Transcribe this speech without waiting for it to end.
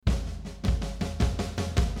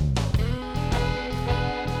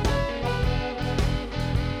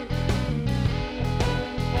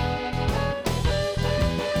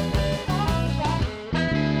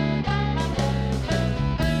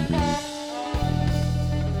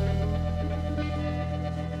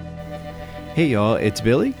Hey y'all, it's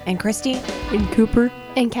Billy. And Christy. And Cooper.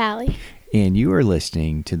 And Callie. And you are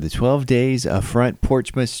listening to the 12 Days of Front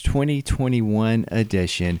Porchmas 2021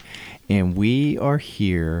 edition. And we are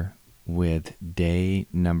here with day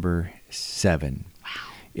number 7. Wow.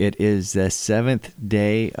 It is the 7th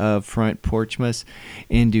day of Front Porchmas.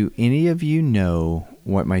 And do any of you know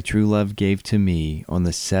what my true love gave to me on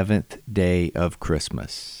the 7th day of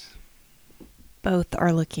Christmas? Both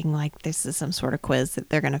are looking like this is some sort of quiz that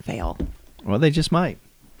they're going to fail. Well, they just might.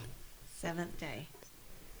 7th day.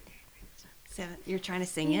 7. You're trying to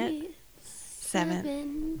sing it?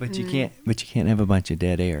 7. But you can't. But you can't have a bunch of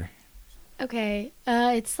dead air. Okay.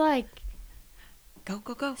 It's like Go.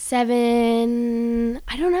 7.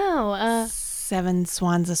 I don't know. 7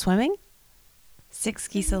 swans a swimming. 6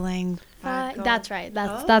 geese a laying. 5 that's right.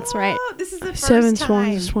 That's right. This is the first 7 time.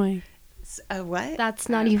 swans a swing. What? That's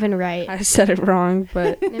not even right. I said it wrong,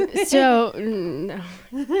 but So no.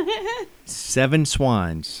 7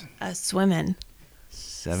 swans. Swimming.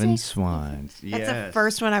 7 6. swans. That's Yes. the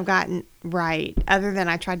first one I've gotten right. Other than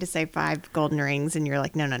I tried to say 5 golden rings, and you're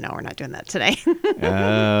like, no, we're not doing that today.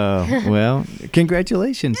 Oh, well,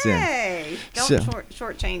 congratulations then. Hey, don't So-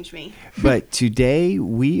 shortchange me. But today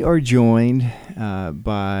we are joined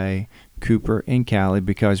by Cooper and Callie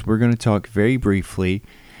because we're going to talk very briefly,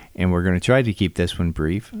 and we're going to try to keep this one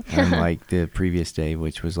brief, unlike the previous day,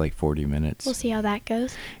 which was like 40 minutes. We'll see how that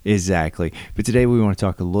goes. Exactly. But today we want to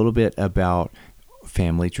talk a little bit about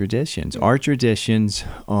family traditions, our traditions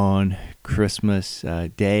on Christmas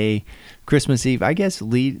Day, Christmas Eve, I guess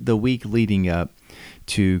the week leading up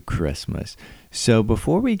to Christmas. So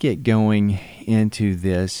before we get going into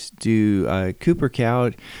this, Cooper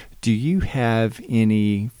Cal, do you have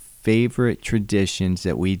any favorite traditions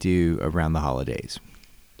that we do around the holidays?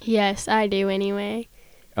 Yes, I do anyway.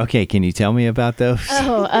 Okay, can you tell me about those?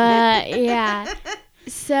 Yeah.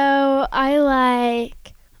 So I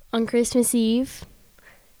like on Christmas Eve,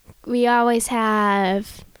 we always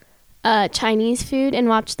have Chinese food and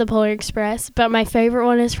watch the Polar Express. But my favorite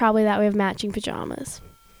one is probably that we have matching pajamas.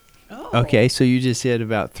 Oh. Okay, so you just said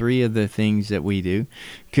about 3 of the things that we do.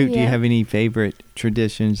 Coop, do you Yeah. have any favorite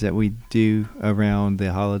traditions that we do around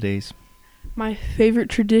the holidays? my favorite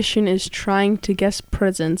tradition is trying to guess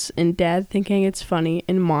presents and Dad thinking it's funny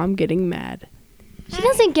and Mom getting mad. She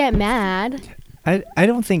doesn't get mad. I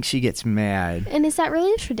don't think she gets mad. And is that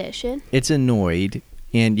really a tradition? It's annoyed,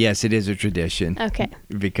 and yes, it is a tradition. Okay.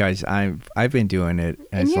 Because I've been doing it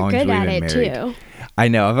And as you're long as good we've at been it married. too. I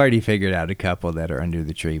know. I've already figured out a couple that are under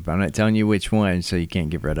the tree, but I'm not telling you which ones, so you can't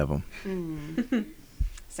get rid of them.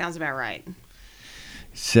 Sounds about right.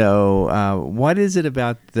 So, what is it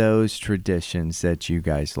about those traditions that you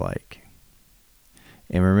guys like?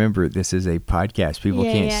 And remember, this is a podcast. People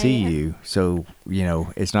can't see you. So,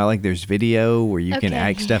 it's not like there's video where you can Okay.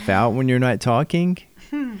 act stuff out when you're not talking.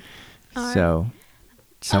 So,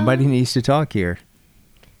 somebody needs to talk here.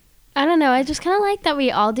 I don't know. I just kind of like that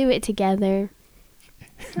we all do it together.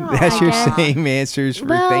 That's your guess. same answers for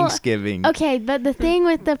Well, Thanksgiving. Okay, but the thing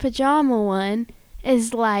with the pajama one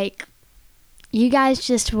is like, you guys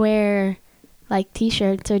just wear like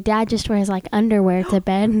t-shirts, or Dad just wears like underwear to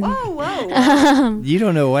bed. Whoa. You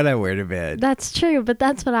don't know what I wear to bed. That's true, but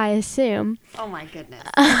that's what I assume. Oh, my goodness.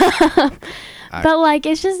 But like,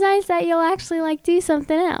 it's just nice that you'll actually like do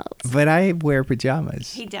something else. But I wear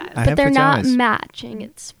pajamas. He does. I But have they're pajamas. not matching.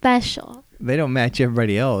 It's special. They don't match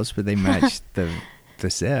everybody else, but they match the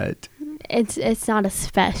set. It's not a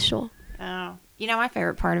special. Oh. You know, my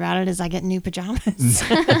favorite part about it is I get new pajamas.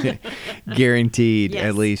 Guaranteed Yes.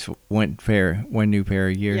 at least one new pair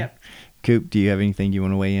a year. Yep. Coop, do you have anything you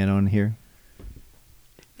want to weigh in on here?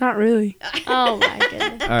 Not really. Oh my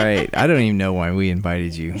goodness. All right. I don't even know why we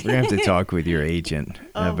invited you. We're going to have to talk with your agent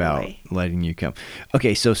Oh, about boy. letting you come.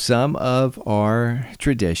 Okay, so some of our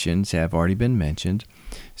traditions have already been mentioned.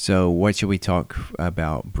 So what should we talk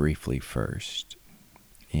about briefly first?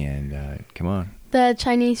 And come on. The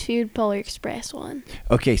Chinese food Polar Express one.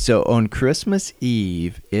 Okay, so on Christmas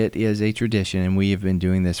Eve, it is a tradition, and we have been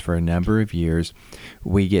doing this for a number of years.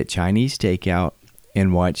 We get Chinese takeout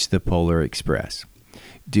and watch the Polar Express.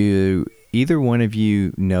 Do either one of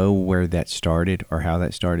you know where that started or how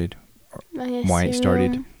that started? I Why it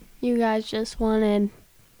started? assume You guys just wanted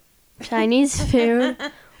Chinese food.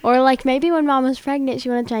 Or like maybe when Mom was pregnant, she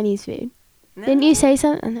wanted Chinese food. Didn't you say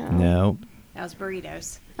something? No. That was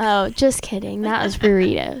burritos. Oh, just kidding. That was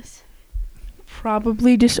burritos.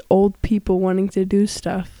 Probably just old people wanting to do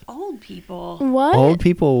stuff. Old people. What? Old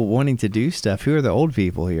people wanting to do stuff. Who are the old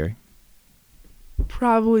people here?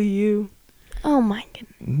 Probably you. Oh my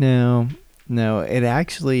goodness. No. It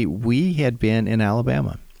actually, we had been in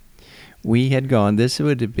Alabama. We had gone, this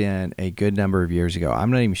would have been a good number of years ago.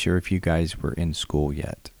 I'm not even sure if you guys were in school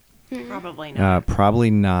yet. Probably not.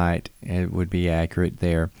 Probably not. It would be accurate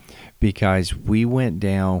there, because we went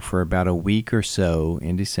down for about a week or so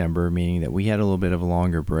in December, meaning that we had a little bit of a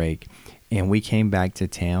longer break, and we came back to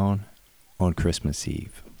town on Christmas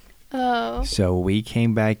Eve. Oh. So we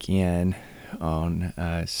came back in on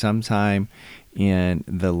sometime in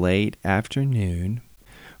the late afternoon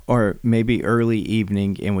or maybe early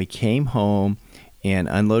evening, and we came home and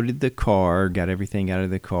unloaded the car, got everything out of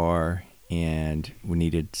the car, and we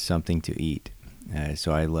needed something to eat.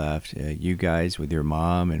 So I left you guys with your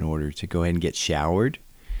mom in order to go ahead and get showered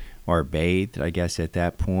or bathed, I guess, at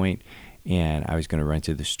that point. And I was going to run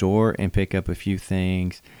to the store and pick up a few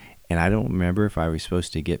things. And I don't remember if I was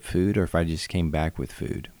supposed to get food or if I just came back with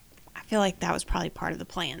food. I feel like that was probably part of the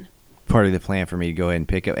plan. Part of the plan for me to go ahead and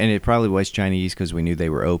pick up. And it probably was Chinese because we knew they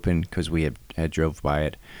were open, because we had drove by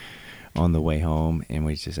it on the way home, and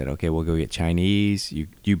we just said, okay, we'll go get Chinese.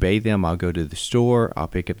 You bathe them, I'll go to the store, I'll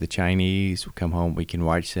pick up the Chinese, we'll come home, we can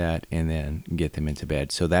watch that, and then get them into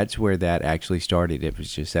bed. So that's where that actually started. It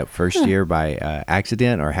was just that first year by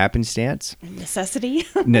accident or happenstance. Necessity.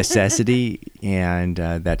 Necessity, and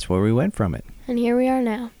that's where we went from it. And here we are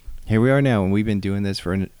now. Here we are now, and we've been doing this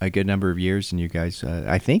for a good number of years, and you guys,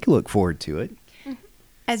 I think, look forward to it.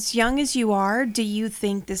 As young as you are, do you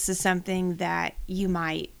think this is something that you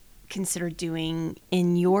might consider doing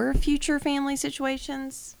in your future family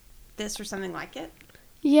situations, this or something like it?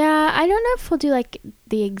 Yeah, I don't know if we'll do like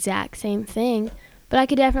the exact same thing, but I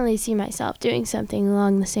could definitely see myself doing something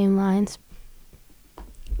along the same lines.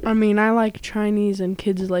 I mean, I like Chinese and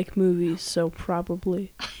kids like movies, so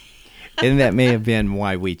probably. And that may have been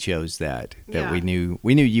why we chose that. Yeah. We knew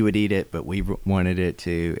you would eat it, but we wanted it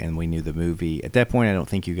too, and we knew the movie. At that point, I don't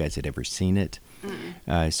think you guys had ever seen it,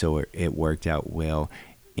 so it worked out well.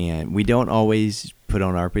 And we don't always put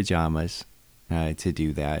on our pajamas to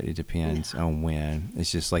do that. It depends on when.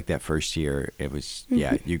 It's just like that first year, it was,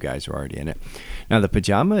 you guys were already in it. Now, the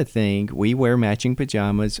pajama thing, we wear matching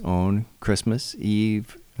pajamas on Christmas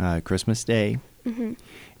Eve, Christmas Day. Mm-hmm.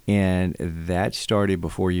 And that started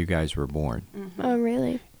before you guys were born. Mm-hmm. Oh,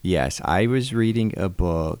 really? Yes, I was reading a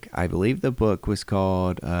book. I believe the book was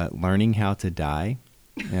called Learning How to Die.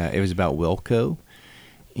 It was about Wilco.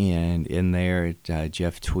 And in there,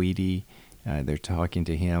 Jeff Tweedy, they're talking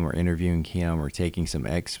to him or interviewing him or taking some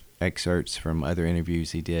excerpts from other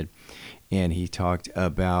interviews he did. And he talked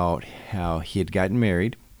about how he had gotten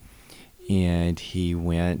married, and he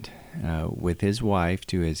went with his wife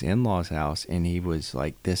to his in-laws' house, and he was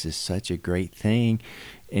like, this is such a great thing.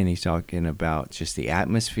 And he's talking about just the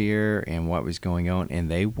atmosphere and what was going on, and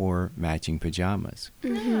they wore matching pajamas.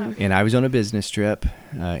 Mm-hmm. And I was on a business trip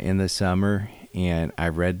in the summer, and I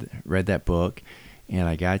read that book, and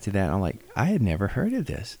I got to that, and I'm like, I had never heard of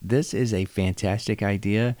this. This is a fantastic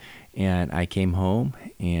idea. And I came home,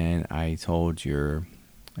 and I told your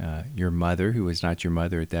mother, who was not your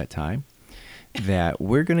mother at that time, that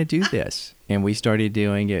we're going to do this. And we started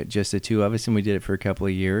doing it, just the two of us, and we did it for a couple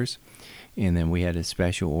of years. And then we had a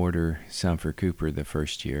special order, some for Cooper the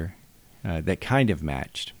first year, that kind of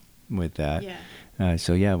matched with that. Yeah.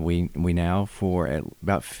 So we now for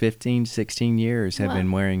about 15, 16 years have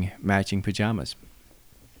been wearing matching pajamas.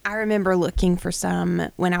 I remember looking for some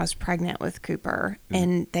when I was pregnant with Cooper,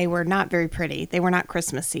 and they were not very pretty. They were not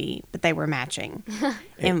Christmassy, but they were matching.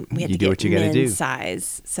 And we had You to do what get you gotta do. men's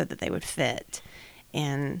size so that they would fit.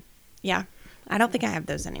 And yeah, I don't think I have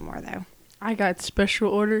those anymore though. I got special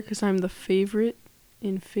order because I'm the favorite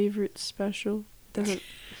in favorite special. Doesn't.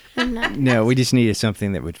 No, we just needed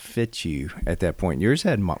something that would fit you at that point. Yours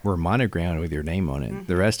were monogrammed with your name on it. Mm-hmm.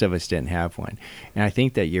 The rest of us didn't have one. And I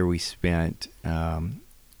think that year we spent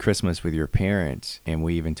Christmas with your parents, and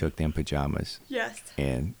we even took them pajamas. Yes.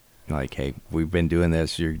 And like, hey, we've been doing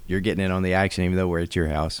this. You're getting in on the action, even though we're at your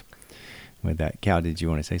house. With that, Cal, did you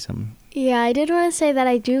want to say something? Yeah, I did want to say that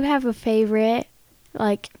I do have a favorite,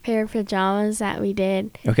 like, pair of pajamas that we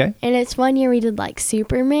did. Okay. And it's one year we did, like,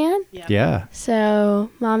 Superman. Yeah. So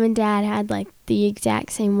Mom and Dad had, like, the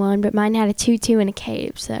exact same one, but mine had a tutu and a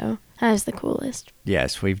cape, so that was the coolest.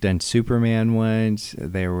 Yes, we've done Superman ones.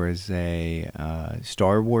 There was a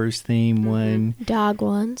Star Wars theme one. Dog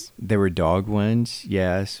ones. There were dog ones,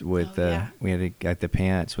 yes. With yeah. we got the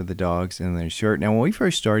pants with the dogs and the shirt. Now, when we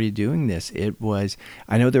first started doing this,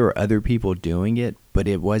 I know there were other people doing it, but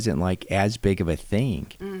it wasn't like as big of a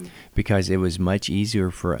thing because it was much easier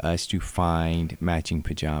for us to find matching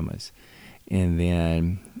pajamas. And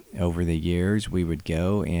then over the years, we would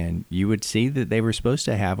go and you would see that they were supposed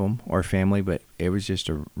to have them, or family, but it was just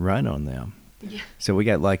a run on them. Yeah. So we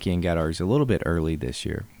got lucky and got ours a little bit early this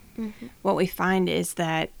year. What we find is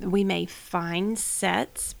that we may find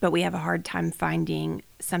sets, but we have a hard time finding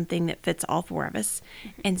something that fits all four of us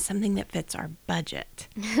and something that fits our budget.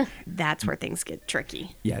 That's where things get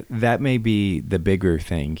tricky. Yeah, that may be the bigger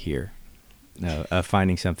thing here.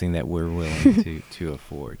 Finding something that we're willing to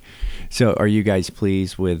afford. So are you guys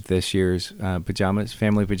pleased with this year's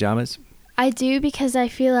family pajamas? I do, because I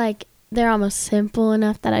feel like they're almost simple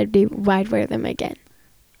enough that I'd wear them again.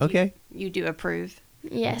 Okay. You do approve?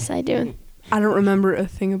 Yes, I do. I don't remember a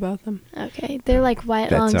thing about them. Okay, they're like white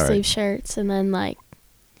That's long all right. sleeve shirts and then like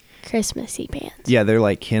Christmassy pants. Yeah, they're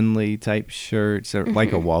like Henley type shirts, or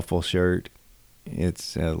like a waffle shirt.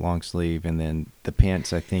 It's long sleeve, and then the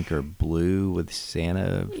pants I think are blue with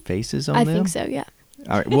Santa faces on I them. think so, yeah.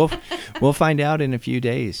 All right, we'll find out in a few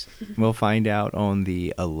days. We'll find out on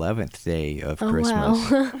the 11th day of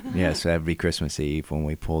Christmas. Wow. Yes, that'd be Christmas Eve when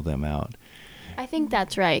we pull them out. I think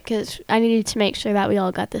that's right, because I needed to make sure that we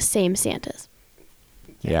all got the same Santas.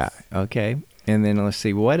 Yeah. Okay. And then let's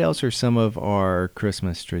see, what else are some of our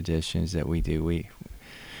Christmas traditions that we do? We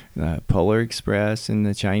Polar Express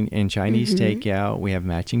and Chinese takeout. We have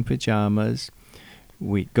matching pajamas.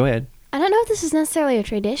 Go ahead. I don't know if this is necessarily a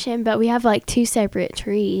tradition, but we have like 2 separate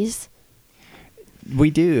trees.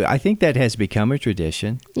 We do. I think that has become a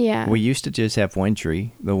tradition. Yeah. We used to just have one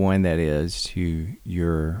tree, the one that is to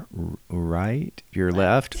your right, your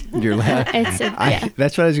left, your left. Yeah.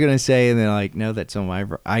 That's what I was going to say, and then like, no, that's on my.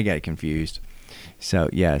 I got confused. So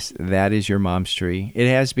yes, that is your mom's tree. It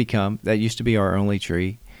has become. That used to be our only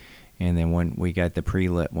tree, and then when we got the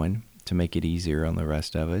pre-lit one to make it easier on the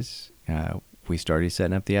rest of us, we started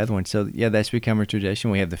setting up the other one. So yeah, that's become a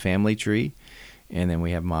tradition. We have the family tree. And then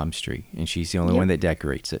we have Mom's tree, and she's the only one that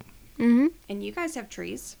decorates it. Mm-hmm. And you guys have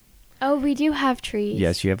trees. Oh, we do have trees.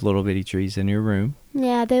 Yes, you have little bitty trees in your room.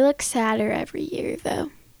 Yeah, they look sadder every year,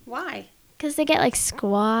 though. Why? Because they get, like,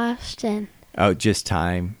 squashed and... Oh, just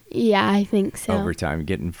time. Yeah, I think so. Over time,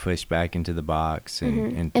 getting pushed back into the box and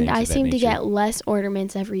things And I of that seem to nature. get less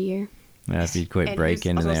ornaments every year. If you quit And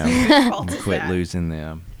breaking whose- them, whose fault and is quit that? losing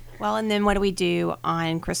them. Well, and then what do we do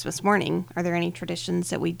on Christmas morning? Are there any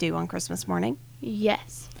traditions that we do on Christmas morning?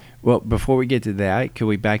 Yes. Well, before we get to that, could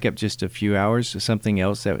we back up just a few hours to something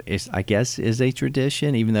else that is, I guess, is a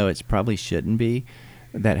tradition, even though it's probably shouldn't be,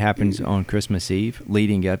 that happens on Christmas Eve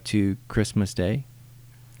leading up to Christmas Day?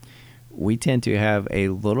 We tend to have a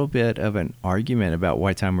little bit of an argument about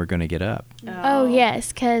what time we're going to get up. Oh,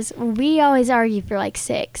 yes, because we always argue for, like,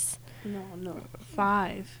 6. No,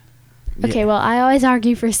 5. Okay, well, I always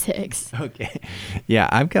argue for 6. Okay. Yeah,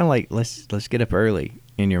 I'm kind of like, let's get up early.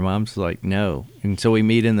 And your mom's like, no. And so we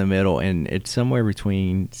meet in the middle, and it's somewhere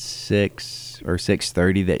between 6 or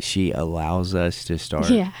 6:30 that she allows us to start.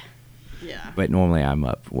 Yeah. Yeah. But normally I'm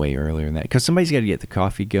up way earlier than that because somebody's got to get the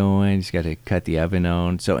coffee going. He's got to cut the oven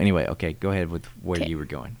on. So anyway, okay, go ahead with where Okay. you were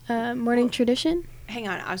going. Morning tradition? Hang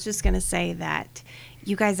on. I was just going to say that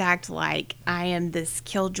you guys act like I am this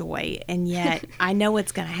killjoy, and yet I know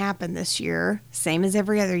what's going to happen this year. Same as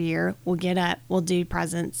every other year. We'll get up, we'll do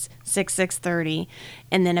presents, 6:30,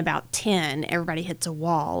 and then about 10, everybody hits a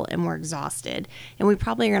wall, and we're exhausted. And we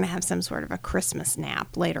probably are going to have some sort of a Christmas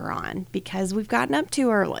nap later on because we've gotten up too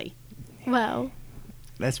early. Well,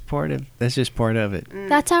 That's just part of it.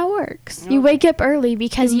 that's how it works. You wake up early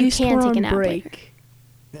because At you least can we're take a on nap later. break.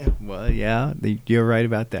 Well, yeah, you're right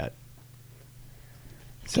about that.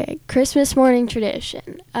 Okay, Christmas morning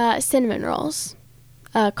tradition. Cinnamon rolls.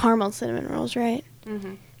 Caramel cinnamon rolls, right?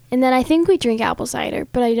 Mm-hmm. And then I think we drink apple cider,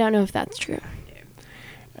 but I don't know if that's true.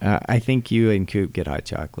 I think you and Coop get hot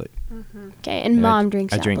chocolate. Okay, and Mom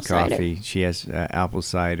drinks I apple drink cider. coffee. She has apple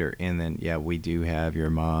cider, and then we do have your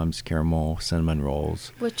mom's caramel cinnamon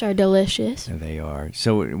rolls. Which are delicious. And they are.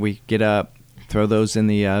 So we get up, throw those in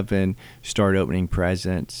the oven, start opening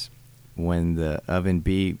presents. When the oven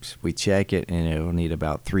beeps, we check it, and it'll need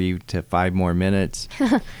about 3 to 5 more minutes.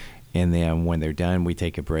 And then when they're done, we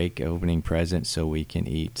take a break opening presents so we can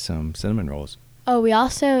eat some cinnamon rolls. Oh, we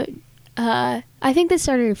also, I think this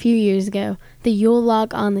started a few years ago, the Yule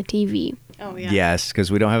log on the TV. Oh, yeah. Yes,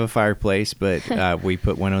 because we don't have a fireplace, but we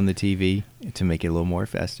put one on the TV to make it a little more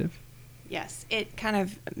festive. Yes, it kind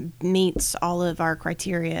of meets all of our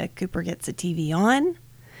criteria. Cooper gets a TV on,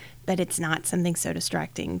 but it's not something so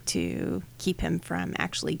distracting to keep him from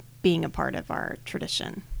actually being a part of our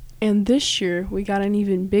tradition. And this year, we got an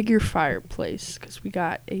even bigger fireplace because we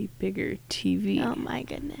got a bigger TV. Oh, my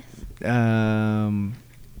goodness.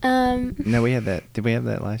 No, we had that. Did we have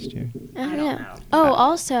that last year? I don't know. Oh,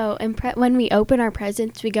 also, when we open our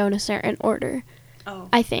presents, we go in a certain order. Oh.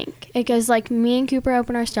 I think. It goes like me and Cooper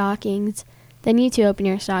open our stockings, then you two open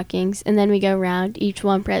your stockings, and then we go around each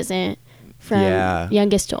one present, from Yeah.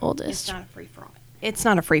 youngest to It's oldest. not a free for all. It's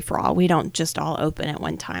not a free for all. We don't just all open at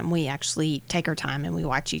one time. We actually take our time and we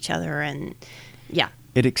watch each other, and yeah.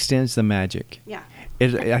 It extends the magic. Yeah.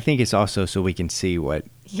 I think it's also so we can see what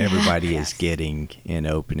Yeah. everybody Yes. is getting in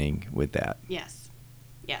opening with that. Yes.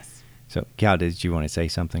 Yes. So, Cal, did you want to say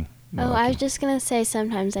something? Oh, I was just gonna say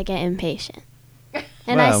sometimes I get impatient, and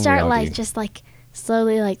Well, I we start all like do. just like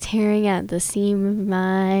slowly like tearing at the seam of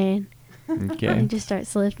mine, Okay. and just start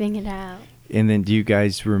slipping it out. And then, do you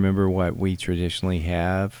guys remember what we traditionally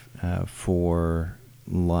have for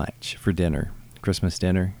lunch, for dinner, Christmas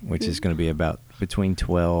dinner, which is going to be about between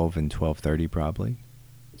 12 and 12:30 probably?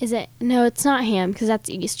 Is it? No, it's not ham because that's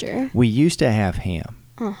Easter. We used to have ham.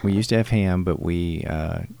 Uh-huh. We used to have ham, but we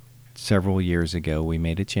several years ago we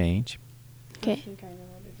made a change. Okay.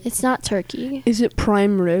 It's not turkey. Is it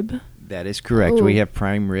prime rib? That is correct. We Ooh. have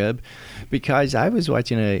prime rib because I was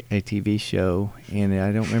watching a TV show and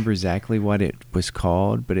I don't remember exactly what it was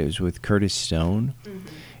called, but it was with Curtis Stone.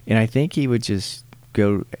 And I think he would just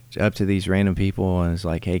go up to these random people and was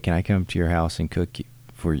like, "Hey, can I come to your house and cook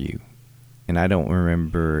for you?" And I don't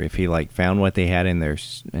remember if he like found what they had in their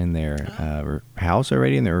house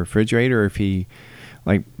already in their refrigerator, or if he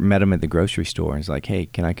like met them at the grocery store and was like, "Hey,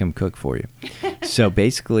 can I come cook for you?" So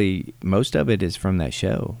basically, most of it is from that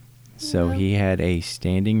show. So he had a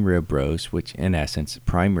standing rib roast, which in essence,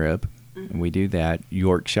 prime rib. We do that.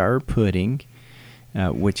 Yorkshire pudding,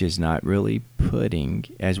 which is not really pudding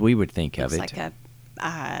as we would think of It's it. like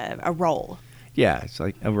a roll. Yeah, it's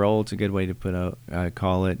like a roll. It's a good way to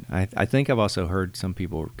call it. I think I've also heard some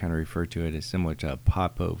people kind of refer to it as similar to a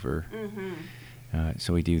popover.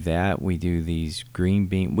 So we do that. We do these green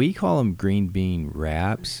bean. We call them green bean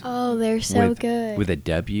wraps. Oh, they're so good. With a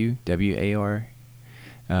W-A-R,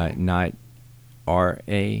 not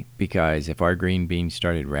R-A, because if our green beans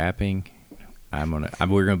started rapping,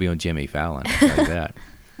 we're gonna be on Jimmy Fallon like that,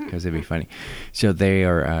 because it'd be funny. So they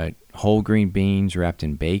are whole green beans wrapped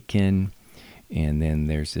in bacon, and then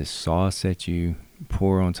there's this sauce that you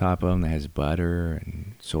pour on top of them that has butter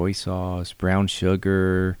and soy sauce, brown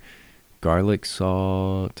sugar, garlic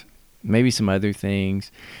salt, maybe some other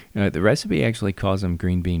things. The recipe actually calls them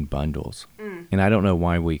green bean bundles, and I don't know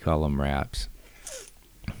why we call them wraps.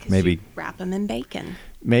 'Cause Maybe you wrap them in bacon.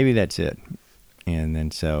 Maybe that's it. And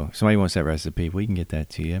then so somebody wants that recipe, we can get that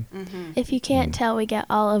to you. If you can't tell, we get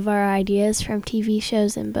all of our ideas from TV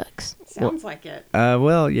shows and books. Sounds like it.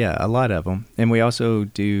 Well, yeah, a lot of them. And we also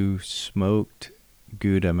do smoked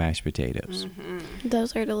Gouda mashed potatoes.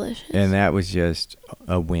 Those are delicious. And that was just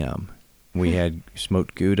a whim. We had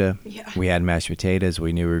smoked Gouda. Yeah. We had mashed potatoes.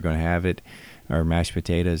 We knew we were going to have it, or mashed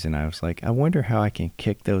potatoes. And I was like, I wonder how I can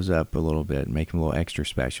kick those up a little bit and make them a little extra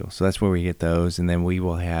special. So that's where we get those. And then we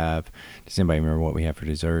will have, does anybody remember what we have for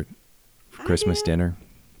dessert? For Christmas do. dinner?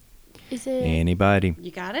 Is it? Anybody?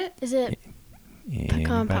 You got it? Is it pecan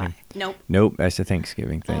Anybody? pie? Nope. Nope, that's a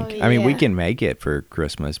Thanksgiving thing. Oh, I mean, we yeah. can make it for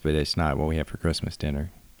Christmas, but it's not what we have for Christmas dinner.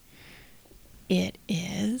 It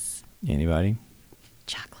is Anybody?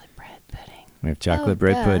 chocolate bread pudding. We have chocolate Oh,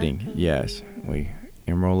 bread duh. pudding. Yes,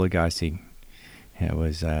 Emerald Lagasse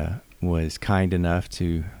was kind enough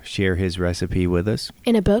to share his recipe with us.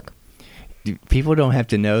 In a book? People don't have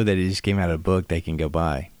to know that it just came out of a book they can go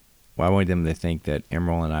buy. Well, I wanted them to think that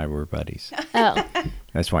Emerald and I were buddies. Oh,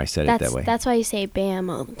 That's why I said it that way. that's why you say "bam"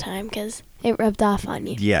 all the time, because it rubbed off on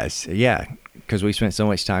you. Yes, yeah, because we spent so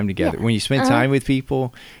much time together. Yeah. When you spend Uh-huh. time with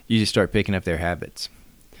people, you just start picking up their habits.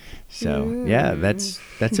 So yeah, that's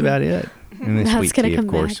about it. And then Now sweet it's gonna tea, come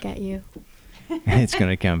of course. back at you. It's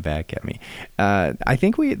gonna come back at me. I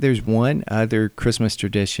think there's one other Christmas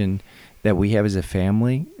tradition that we have as a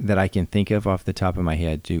family that I can think of off the top of my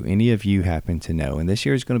head. Do any of you happen to know? And this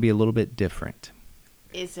year is going to be a little bit different.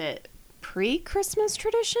 Is it pre-Christmas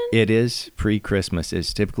tradition? It is pre-Christmas.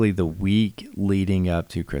 It's typically the week leading up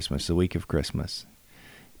to Christmas, the week of Christmas.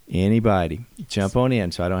 Anybody, jump on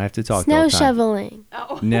in so I don't have to talk the Snow whole time. shoveling.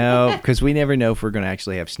 Oh. No, because we never know if we're going to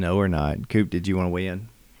actually have snow or not. Coop, did you want to weigh in?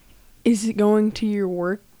 Is it going to your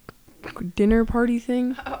work dinner party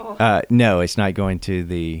thing? Oh. No, it's not going to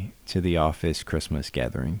the office Christmas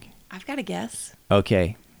gathering. I've got a guess.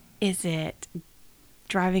 Okay. Is it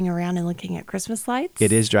driving around and looking at Christmas lights?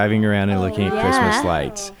 It is driving around and looking at yeah. Christmas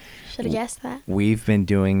lights. Should have guessed that. We've been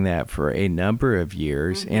doing that for a number of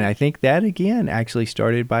years, and I think that, again, actually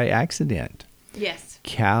started by accident. Yes.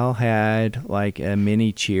 Cal had like a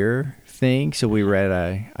mini cheer thing, so we were at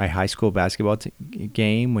a high school basketball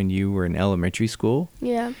game when you were in elementary school,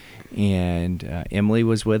 Yeah. and Emily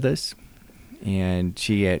was with us, and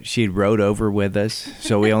she'd rode over with us,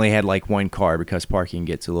 so we only had like one car because parking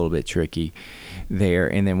gets a little bit tricky. there.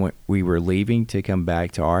 And then when we were leaving to come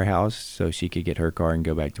back to our house so she could get her car and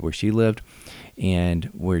go back to where she lived. And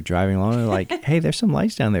we're driving along and like, hey, there's some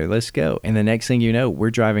lights down there. Let's go. And the next thing you know, we're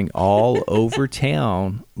driving all over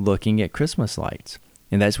town looking at Christmas lights.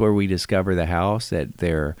 And that's where we discover the house, that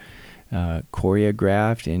they're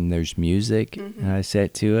choreographed and there's music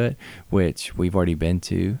set to it, which we've already been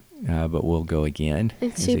to, but we'll go again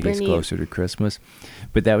It's as it super gets neat. closer to Christmas.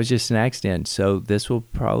 But that was just an accident. So this will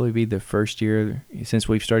probably be the first year since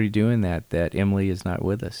we've started doing that Emily is not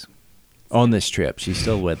with us on this trip. She's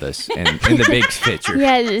still with us and in the big picture.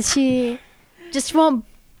 Yeah, she just won't.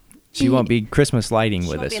 She won't be Christmas lighting She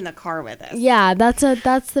with won't us. be in the car with us. Yeah, that's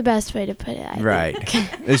the best way to put it. I think.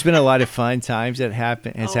 Right. There's been a lot of fun times that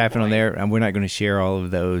happened on boy. there, and we're not going to share all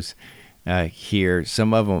of those here.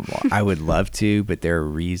 Some of them I would love to, but there are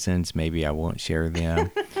reasons maybe I won't share them.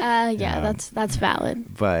 Yeah, that's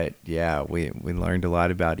valid. But yeah, we learned a lot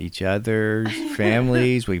about each other's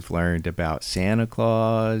families. We've learned about Santa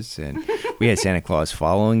Claus, and we had Santa Claus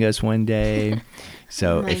following us one day.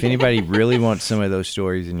 So if anybody really wants some of those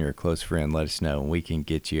stories and you're a close friend, let us know, and we can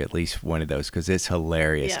get you at least one of those because it's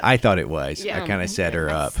hilarious. Yeah. I thought it was. Yeah. I kind of set her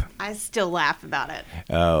up. I still laugh about it.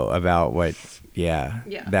 Oh, about what? Yeah,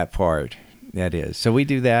 that part. That is. So we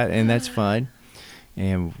do that, and that's fun.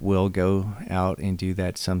 And we'll go out and do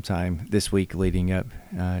that sometime this week leading up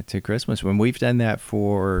to Christmas. When we've done that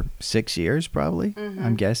for 6 years, probably.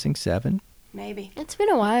 I'm guessing 7. Maybe. It's been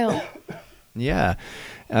a while. Yeah.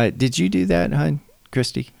 Did you do that, hon,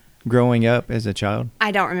 Christy, growing up as a child?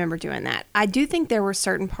 I don't remember doing that. I do think there were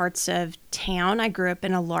certain parts of town. I grew up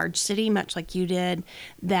in a large city, much like you did,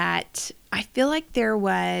 that I feel like there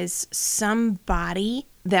was somebody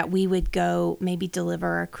that we would go maybe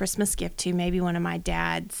deliver a Christmas gift to, maybe one of my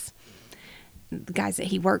dad's the guys that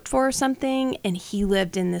he worked for or something, and he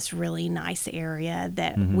lived in this really nice area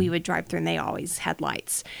that we would drive through, and they always had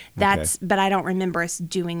lights. But I don't remember us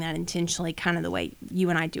doing that intentionally, kind of the way you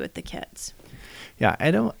and I do with the kids. Yeah,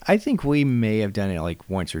 I think we may have done it like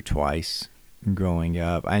once or twice growing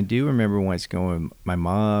up. I do remember once going with my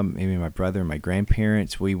mom, maybe my brother, and my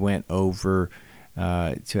grandparents. We went over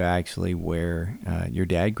to actually where your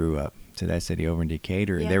dad grew up, to that city over in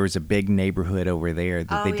Decatur. Yeah. There was a big neighborhood over there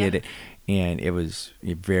that they did it, and it was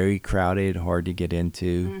very crowded, hard to get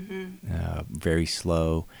into, very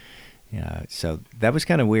slow. So that was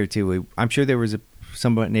kind of weird too. I'm sure there was a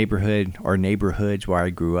somewhat neighborhood or neighborhoods where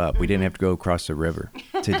I grew up. We didn't have to go across the river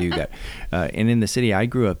to do that. And in the city I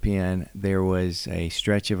grew up in, there was a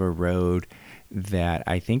stretch of a road that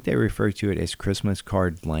I think they refer to it as Christmas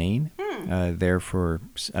Card Lane. There for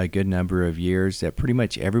a good number of years, that pretty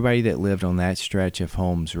much everybody that lived on that stretch of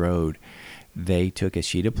Holmes Road, they took a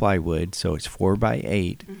sheet of plywood, so it's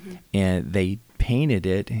 4x8, and they painted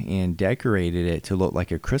it and decorated it to look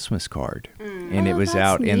like a Christmas card. And it was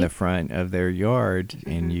out in the front of their yard,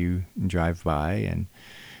 and you drive by, and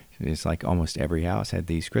it's like almost every house had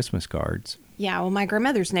these Christmas cards. Yeah, well, my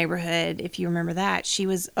grandmother's neighborhood, if you remember that, she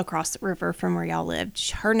was across the river from where y'all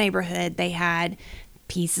lived. Her neighborhood, they had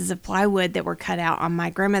pieces of plywood that were cut out. On my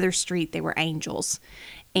grandmother's street, they were angels,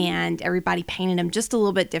 and everybody painted them just a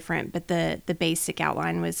little bit different, but the basic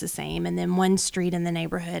outline was the same. And then one street in the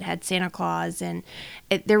neighborhood had Santa Claus, and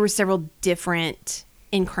there were several different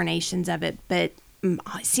incarnations of it, but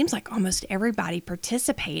it seems like almost everybody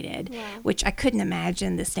participated, which I couldn't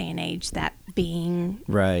imagine this day and age that being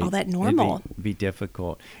all that normal. It'd be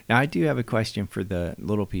difficult. Now, I do have a question for the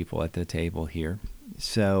little people at the table here.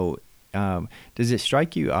 So, does it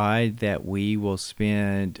strike you odd that we will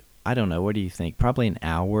spend, I don't know, what do you think, probably an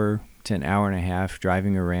hour to an hour and a half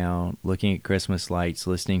driving around, looking at Christmas lights,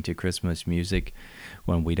 listening to Christmas music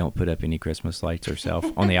when we don't put up any Christmas lights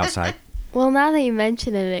ourselves on the outside? Well, now that you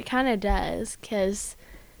mention it, it kind of does, because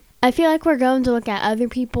I feel like we're going to look at other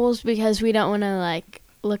people's because we don't want to, like,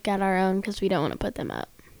 look at our own because we don't want to put them up.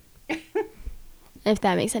 If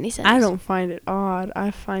that makes any sense. I don't find it odd.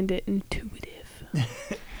 I find it intuitive.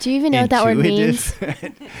 Do you even know what that word means?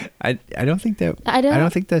 I don't think that. I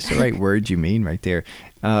don't think that's the right word you mean right there.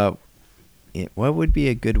 What would be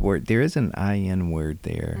a good word? There is an IN word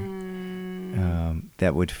there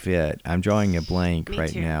that would fit. I'm drawing a blank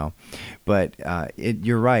right now, but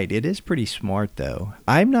you're right. It is pretty smart, though.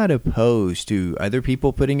 I'm not opposed to other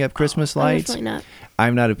people putting up Christmas lights. Definitely not.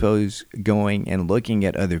 I'm not opposed going and looking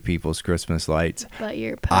at other people's Christmas lights. But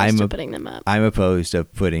you're opposed to putting them up. I'm opposed to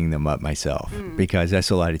putting them up myself because that's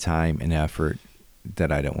a lot of time and effort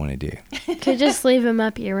that I don't want to do. Could just leave them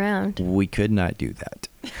up year round. We could not do that.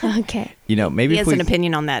 Okay. Maybe He has an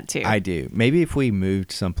opinion on that too. I do. Maybe if we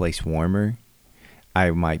moved someplace warmer, I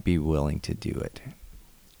might be willing to do it.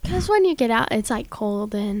 Because when you get out, it's like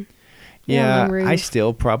cold and. Yeah, the I roof.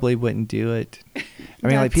 still probably wouldn't do it. I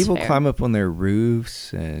mean, like That's people fair. climb up on their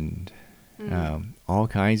roofs and all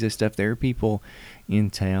kinds of stuff. There are people in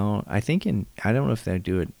town. I don't know if they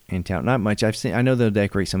do it in town. Not much. I know they'll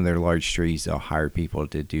decorate some of their large trees. They'll hire people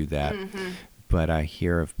to do that. But I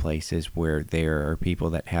hear of places where there are people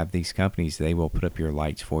that have these companies. They will put up your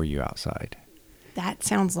lights for you outside. That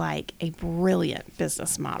sounds like a brilliant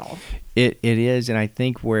business model. It is, and I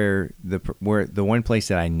think where the one place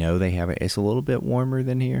that I know they have it, it's a little bit warmer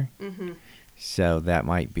than here. So that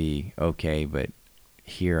might be okay, but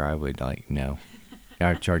here I would no.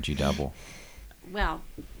 I would charge you double. Well,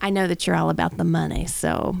 I know that you're all about the money,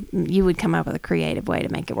 so you would come up with a creative way to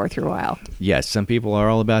make it worth your while. Yes, some people are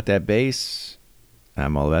all about that base.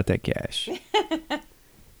 I'm all about that cash.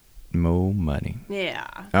 More money. Yeah.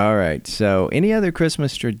 All right. So, any other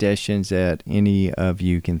Christmas traditions that any of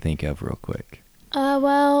you can think of real quick?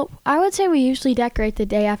 Well, I would say we usually decorate the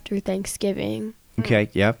day after Thanksgiving. Okay.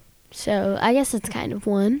 Yep. So I guess it's kind of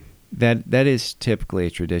one. That is typically a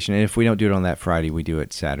tradition. And if we don't do it on that Friday, we do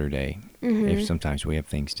it Saturday. If sometimes we have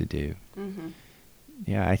things to do.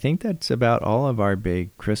 Yeah, I think that's about all of our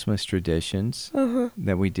big Christmas traditions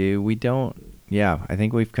that we do. We don't. Yeah, I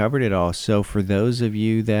think we've covered it all. So for those of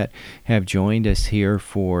you that have joined us here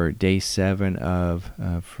for Day 7 of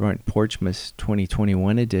Front Porchmas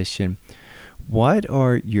 2021 edition, what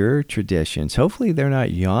are your traditions? Hopefully they're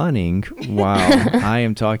not yawning while I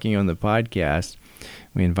am talking on the podcast.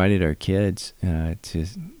 We invited our kids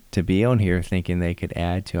to be on here thinking they could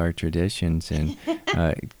add to our traditions. And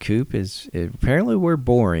Coop apparently we're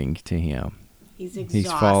boring to him. He's exhausted.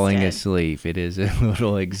 He's falling asleep. It is a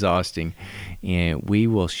little exhausting. And we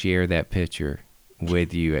will share that picture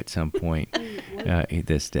with you at some point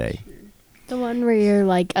this day. The one where you're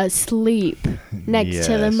like asleep next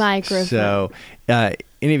to the Yes. microphone. So,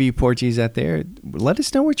 any of you Porchies out there, let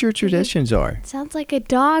us know what your traditions are. Sounds like a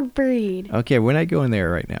dog breed. Okay, we're not going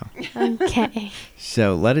there right now. Okay.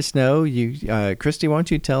 So let us know. Christy, why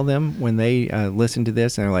don't you tell them when they listen to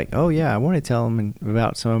this and they're like, oh yeah, I want to tell them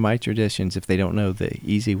about some of my traditions if they don't know the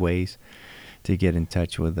easy ways to get in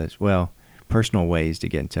touch with us. Well, personal ways to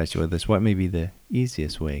get in touch with us. What may be the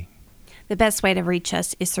easiest way? The best way to reach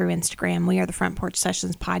us is through Instagram. We are the Front Porch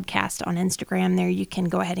Sessions podcast on Instagram. There you can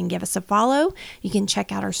go ahead and give us a follow. You can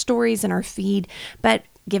check out our stories and our feed. But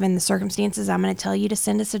given the circumstances, I'm going to tell you to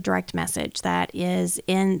send us a direct message that is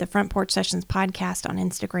in the Front Porch Sessions podcast on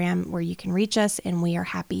Instagram where you can reach us, and we are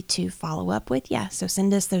happy to follow up with you. So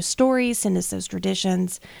send us those stories, send us those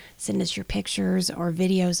traditions, send us your pictures or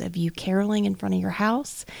videos of you caroling in front of your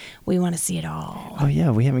house. We want to see it all. Oh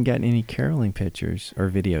yeah, we haven't gotten any caroling pictures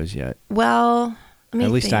or videos yet. Well,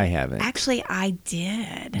 At least I haven't. Actually, I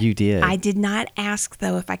did. You did. I did not ask,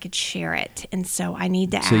 though, if I could share it. And so I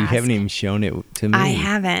need to ask. So you haven't even shown it to me? I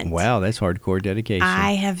haven't. Wow, that's hardcore dedication.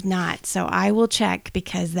 I have not. So I will check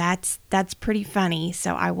because that's pretty funny.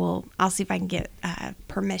 So I'll see if I can get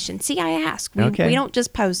permission. See, I ask. Okay. We don't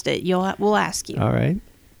just post it. We'll ask you. All right.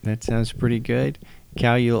 That sounds pretty good.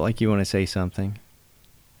 Cal, you look like you want to say something.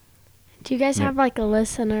 Do you guys have like a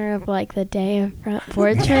listener of like the day of Front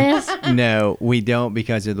Porchmas? No, we don't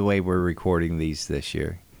because of the way we're recording these this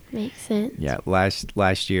year. Makes sense. Yeah,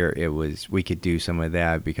 last year we could do some of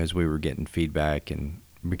that because we were getting feedback and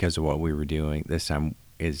because of what we were doing. This time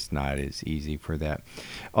is not as easy for that.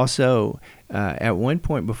 Also, at one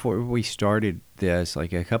point before we started this,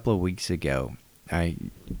 like a couple of weeks ago, I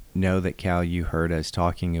know that Cal, you heard us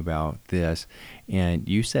talking about this, and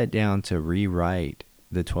you sat down to rewrite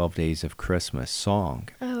the 12 Days of Christmas song.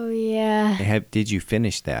 Oh, yeah. Did you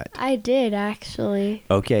finish that? I did, actually.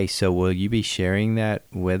 Okay, so will you be sharing that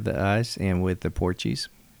with us and with the Porchies?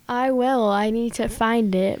 I will. I need to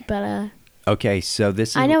find it, but Okay, so this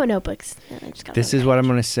is... I know what notebooks. This is what I'm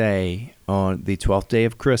going to say on the 12th day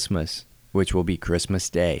of Christmas, which will be Christmas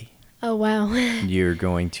Day. Oh, wow. You're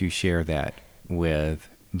going to share that with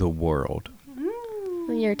the world.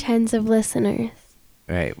 Your tens of listeners.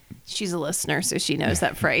 Right. She's a listener, so she knows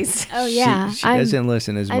that phrase. Oh, yeah. She doesn't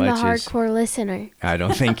listen as I'm much a hardcore listener. I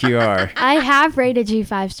don't think you are. I have rated you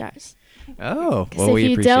 5 stars. Oh, Because well, we if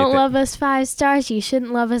you appreciate don't that. love us 5 stars, you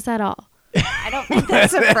shouldn't love us at all. I don't think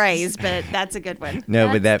that's a phrase, but that's a good one.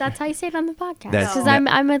 No, That's how you say it on the podcast. That's- Because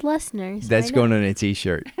I'm a listener. So That's I know. going on a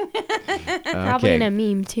T-shirt. Probably in a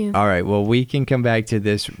meme, too. All right. Well, we can come back to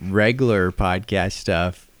this regular podcast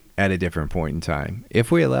stuff at a different point in time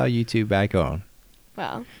if we allow you two back on.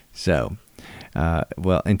 Well, So,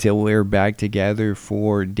 until we're back together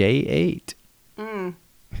for day 8.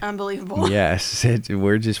 Unbelievable. Yes,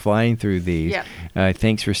 we're just flying through these. Yep.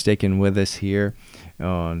 Thanks for sticking with us here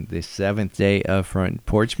on the 7th day of Front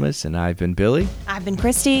Porchmas, and I've been Billy. I've been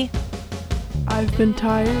Christy. I've been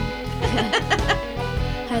tired.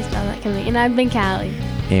 How's that coming? And I've been Callie.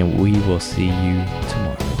 And we will see you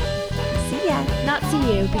tomorrow. See ya. Not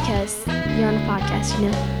see you because you're on a podcast, you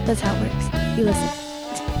know? That's how it works. You listen.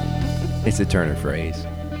 It's a Turner phrase.